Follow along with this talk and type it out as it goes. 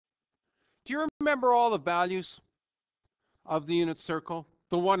Remember all the values of the unit circle?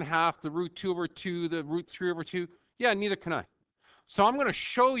 The 1/2, the root 2 over 2, the root 3 over 2? Yeah, neither can I. So I'm going to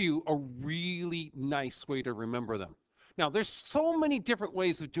show you a really nice way to remember them. Now, there's so many different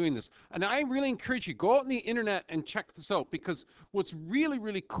ways of doing this, and I really encourage you, go out on the internet and check this out, because what's really,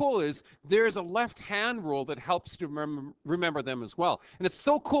 really cool is there's a left-hand rule that helps you to remember them as well. And it's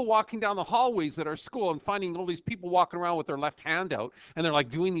so cool walking down the hallways at our school and finding all these people walking around with their left hand out, and they're like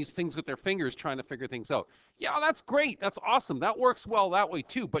doing these things with their fingers trying to figure things out. Yeah, that's great. That's awesome. That works well that way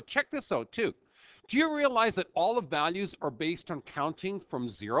too. But check this out too. Do you realize that all the values are based on counting from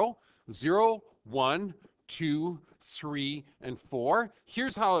 0? 0, 1, 2, 3, and 4.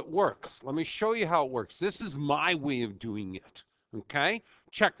 Here's how it works. Let me show you how it works. This is my way of doing it. Okay?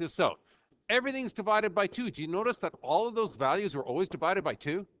 Check this out. Everything's divided by 2. Do you notice that all of those values were always divided by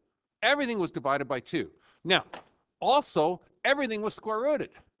 2? Everything was divided by 2. Now, also, everything was square rooted.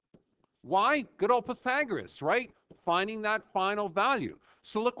 Why? Good old Pythagoras, right? Finding that final value.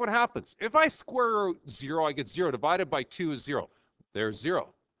 So look what happens. If I square root 0, I get 0. Divided by 2 is 0. There's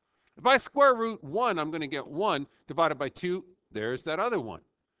 0. If I square root 1, I'm going to get 1. Divided by 2, there's that other 1.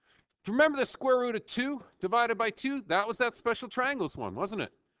 Do you remember the square root of 2 divided by 2? That was that special triangles one, wasn't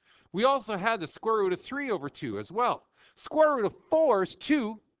it? We also had the square root of 3 over 2 as well. Square root of 4 is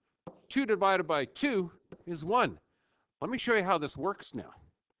 2. 2 divided by 2 is 1. Let me show you how this works now.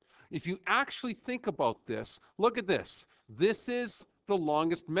 If you actually think about this, look at this. This is the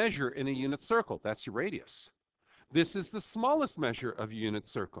longest measure in a unit circle. That's your radius. This is the smallest measure of a unit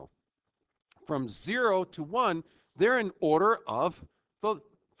circle. From 0 to 1, they're in order of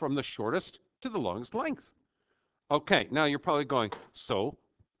from the shortest to the longest length. Okay, now you're probably going, so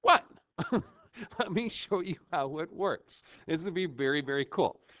what? Let me show you how it works. This will be very, very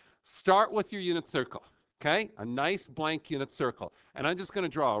cool. Start with your unit circle. Okay, a nice blank unit circle. And I'm just going to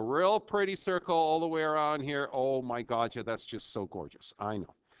draw a real pretty circle all the way around here. Oh my God, yeah, that's just so gorgeous. I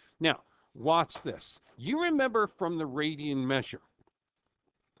know. Now, watch this. You remember from the radian measure,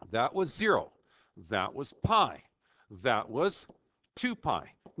 that was 0. That was pi. That was 2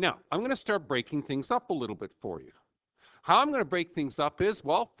 pi. Now, I'm going to start breaking things up a little bit for you. How I'm going to break things up is,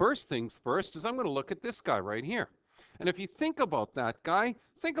 well, first things first is I'm going to look at this guy right here. And if you think about that guy,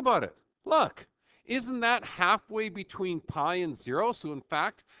 think about it. Look. Isn't that halfway between pi and 0? So in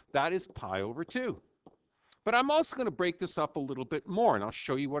fact, that is pi over 2. But I'm also going to break this up a little bit more, and I'll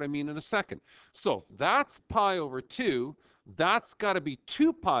show you what I mean in a second. So that's pi over 2. That's got to be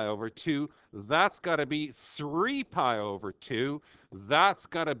 2 pi over 2. That's got to be 3 pi over 2. That's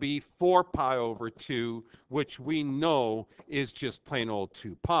got to be 4 pi over 2, which we know is just plain old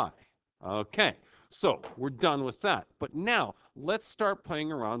 2 pi. Okay, so we're done with that. But now let's start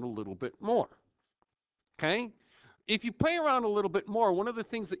playing around a little bit more. Okay, if you play around a little bit more, one of the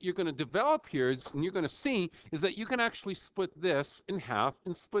things that you're going to develop here is, and you're going to see, is that you can actually split this in half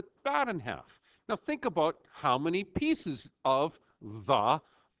and split that in half. Now think about how many pieces of the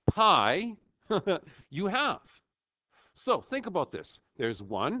pie you have. So think about this. There's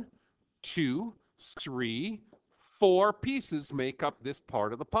 1, 2, 3, 4 pieces make up this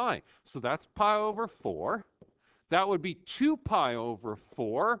part of the pie. So that's pi over 4. That would be 2 pi over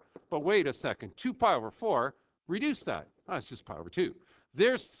 4. But wait a second, 2 pi over 4, reduce that. Oh, it's just pi over 2.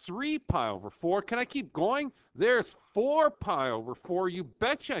 There's 3 pi over 4. Can I keep going? There's 4 pi over 4. You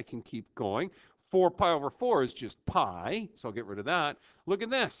betcha I can keep going. 4 pi over 4 is just pi, so I'll get rid of that. Look at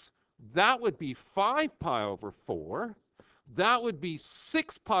this. That would be 5 pi over 4. That would be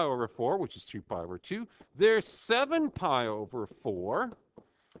 6 pi over 4, which is 3 pi over 2. There's 7 pi over 4.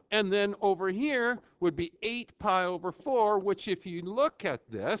 And then over here would be 8 pi over 4, which if you look at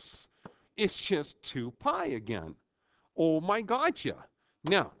this, it's just 2 pi again. Oh my God, yeah.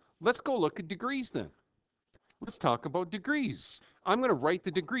 Now, let's go look at degrees then. Let's talk about degrees. I'm going to write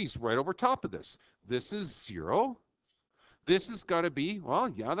the degrees right over top of this. This is 0. This has got to be, well,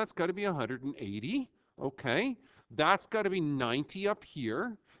 yeah, that's got to be 180. Okay. That's got to be 90 up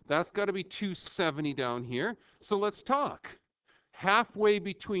here. That's got to be 270 down here. So let's talk. Halfway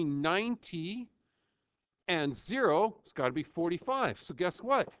between 90 and 0, it's got to be 45. So guess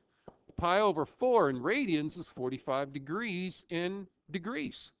what? Pi over 4 in radians is 45 degrees in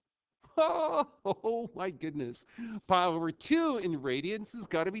degrees. Oh my goodness. Pi over 2 in radians has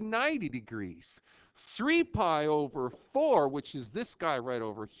got to be 90 degrees. 3 pi over 4, which is this guy right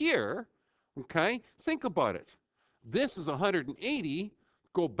over here, okay? Think about it. This is 180.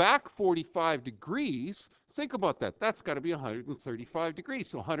 Go back 45 degrees. Think about that. That's got to be 135 degrees.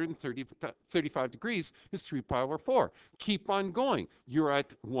 So 135 degrees is 3 pi over 4. Keep on going. You're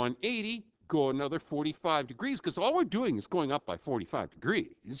at 180. Go another 45 degrees, because all we're doing is going up by 45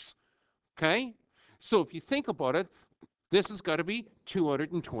 degrees. Okay? So if you think about it, this has got to be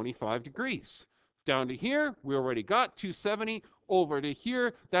 225 degrees. Down to here, we already got 270. Over to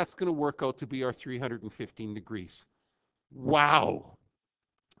here, that's going to work out to be our 315 degrees. Wow.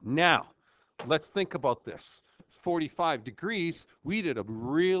 Now, let's think about this. 45 degrees, we did a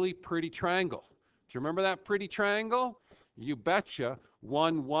really pretty triangle. Do you remember that pretty triangle? You betcha.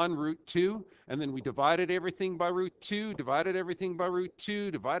 1, 1, root 2, and then we divided everything by root 2, divided everything by root 2,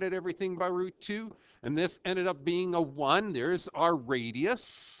 divided everything by root 2, and this ended up being a 1. There's our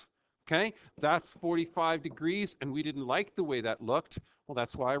radius. Okay, that's 45 degrees, and we didn't like the way that looked. Well,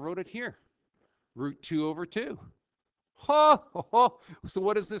 that's why I wrote it here. Root 2 over 2. So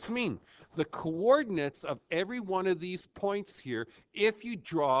what does this mean? The coordinates of every one of these points here, if you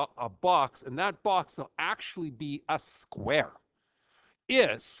draw a box, and that box will actually be a square,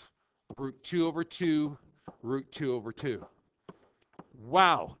 is root 2 over 2, root 2 over 2.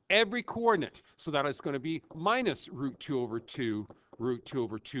 Wow, every coordinate. So that is going to be minus root 2 over 2, root 2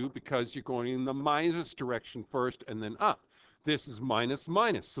 over 2, because you're going in the minus direction first and then up. This is minus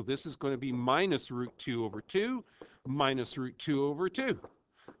minus, so this is going to be minus root 2 over 2, minus root 2 over 2.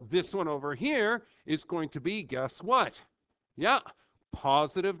 This one over here is going to be, guess what? Yeah,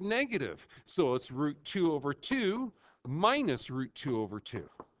 positive negative. So it's root 2 over 2 minus root 2 over 2.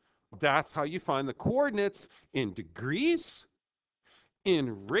 That's how you find the coordinates in degrees,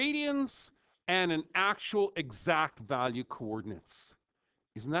 in radians, and in actual exact value coordinates.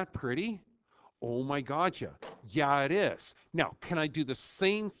 Isn't that pretty? Oh my God, yeah, it is. Now, can I do the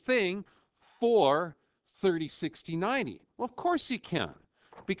same thing for 30, 60, 90? Well, of course you can.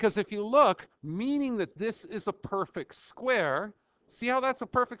 Because if you look, meaning that this is a perfect square, see how that's a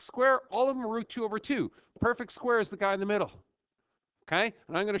perfect square? All of them are root 2 over 2. Perfect square is the guy in the middle. Okay?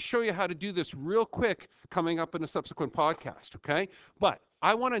 And I'm going to show you how to do this real quick coming up in a subsequent podcast. Okay? But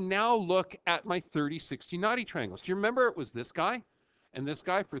I want to now look at my 30, 60, 90 triangles. Do you remember it was this guy and this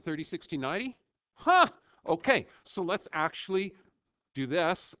guy for 30, 60, 90? Huh. Okay, so let's actually do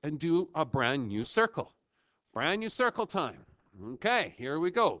this and do a brand new circle. Brand new circle time. Okay, here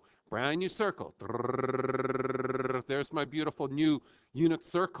we go. Brand new circle. There's my beautiful new unit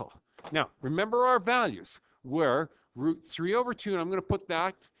circle. Now, remember our values were root 3 over 2, and I'm going to put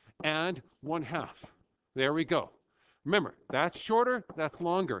that and 1/2. There we go. Remember, that's shorter, that's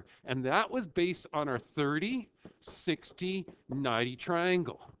longer. And that was based on our 30, 60, 90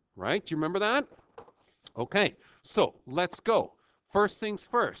 triangle, right? Do you remember that? Okay, so let's go. First things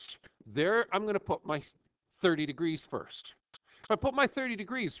first. There, I'm going to put my 30 degrees first. If I put my 30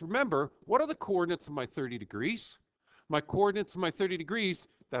 degrees, remember, what are the coordinates of my 30 degrees? My coordinates of my 30 degrees,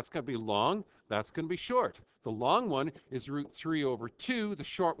 that's going to be long, that's going to be short. The long one is root 3 over 2, the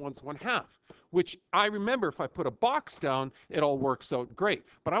short one's 1/2, which I remember if I put a box down, it all works out great.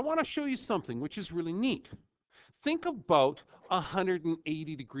 But I want to show you something which is really neat. Think about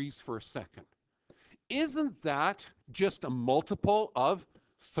 180 degrees for a second. Isn't that just a multiple of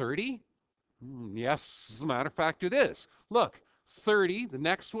 30? Yes, as a matter of fact, it is. Look, 30, the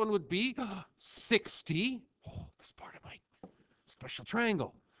next one would be 60. Oh, this part of my special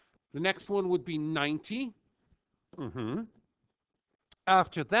triangle. The next one would be 90.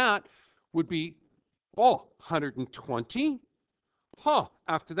 After that would be, 120.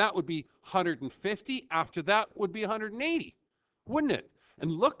 After that would be 150. After that would be 180, wouldn't it?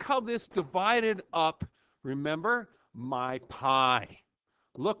 And look how this divided up, remember, my pi.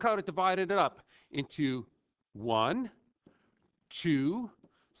 Look how it divided it up into 1, 2,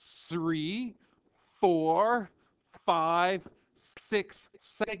 3, 4, 5, 6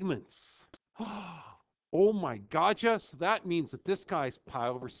 segments. Oh my God, yeah. So that means that this guy's pi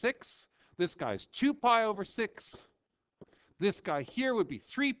over 6. This guy's 2 pi over 6. This guy here would be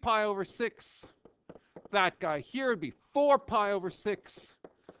 3 pi over 6. That guy here would be 4 pi over 6.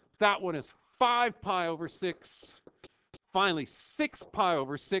 That one is 5 pi over 6. Finally, 6 pi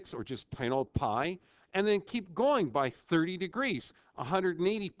over 6, or just plain old pi. And then keep going by 30 degrees.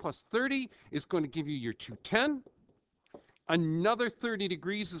 180 plus 30 is going to give you your 210. Another 30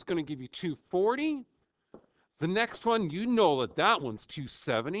 degrees is going to give you 240. The next one, you know that one's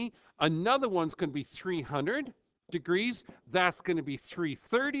 270. Another one's going to be 300 degrees. That's going to be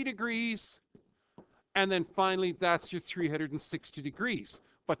 330 degrees. And then finally, that's your 360 degrees.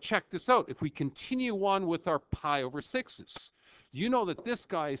 But check this out. If we continue on with our pi over 6s, you know that this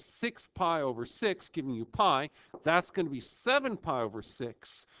guy is 6 pi over 6, giving you pi. That's going to be 7 pi over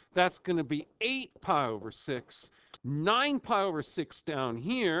 6. That's going to be 8 pi over 6. 9 pi over 6 down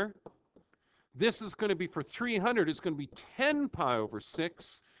here. This is going to be for 300, it's going to be 10 pi over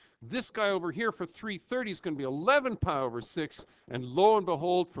 6. This guy over here for 330 is going to be 11 pi over 6. And lo and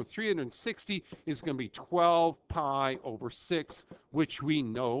behold, for 360 is going to be 12 pi over 6, which we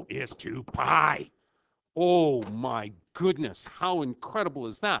know is 2 pi. Oh my goodness, how incredible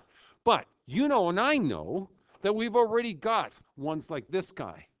is that? But you know and I know that we've already got ones like this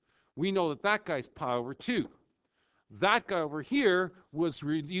guy. We know that that guy's pi over 2. That guy over here was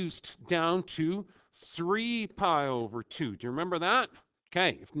reduced down to 3 pi over 2. Do you remember that?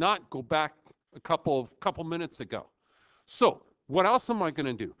 Okay, if not, go back a couple minutes ago. So what else am I going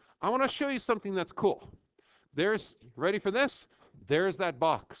to do? I want to show you something that's cool. There's, ready for this? There's that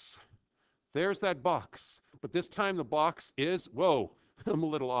box. There's that box. But this time the box is, whoa, I'm a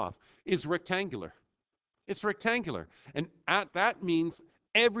little off, is rectangular. It's rectangular. And that means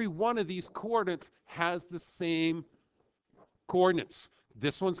every one of these coordinates has the same coordinates.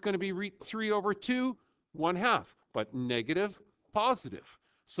 This one's going to be 3 over 2, 1/2, but negative, positive.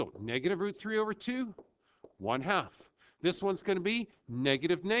 So negative root 3 over 2, 1/2. This one's going to be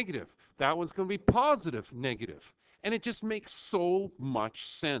negative, negative. That one's going to be positive, negative. And it just makes so much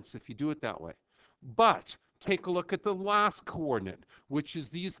sense if you do it that way. But take a look at the last coordinate, which is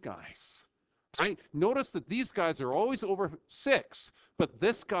these guys. Right? Notice that these guys are always over 6, but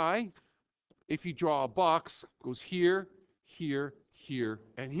this guy, if you draw a box, goes here, here, here,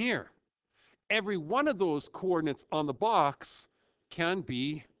 and here. Every one of those coordinates on the box can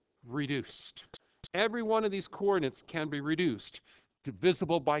be reduced. Every one of these coordinates can be reduced,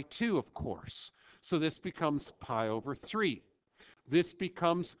 divisible by 2, of course. So this becomes pi over 3. This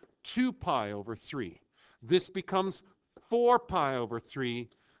becomes 2 pi over 3. This becomes 4 pi over 3.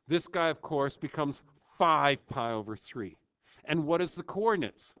 This guy, of course, becomes 5 pi over 3. And what is the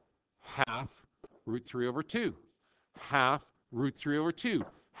coordinates? Half root 3 over 2. Half root 3 over 2.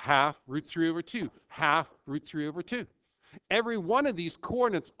 Half root 3 over 2. Half root 3 over 2. Every one of these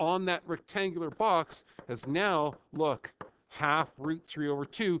coordinates on that rectangular box has now, look, half root 3 over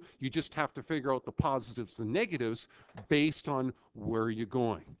 2. You just have to figure out the positives and negatives based on where you're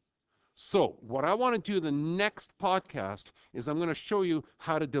going. So what I want to do the next podcast is I'm going to show you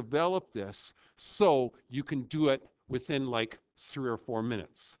how to develop this so you can do it within like 3 or 4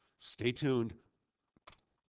 minutes. Stay tuned.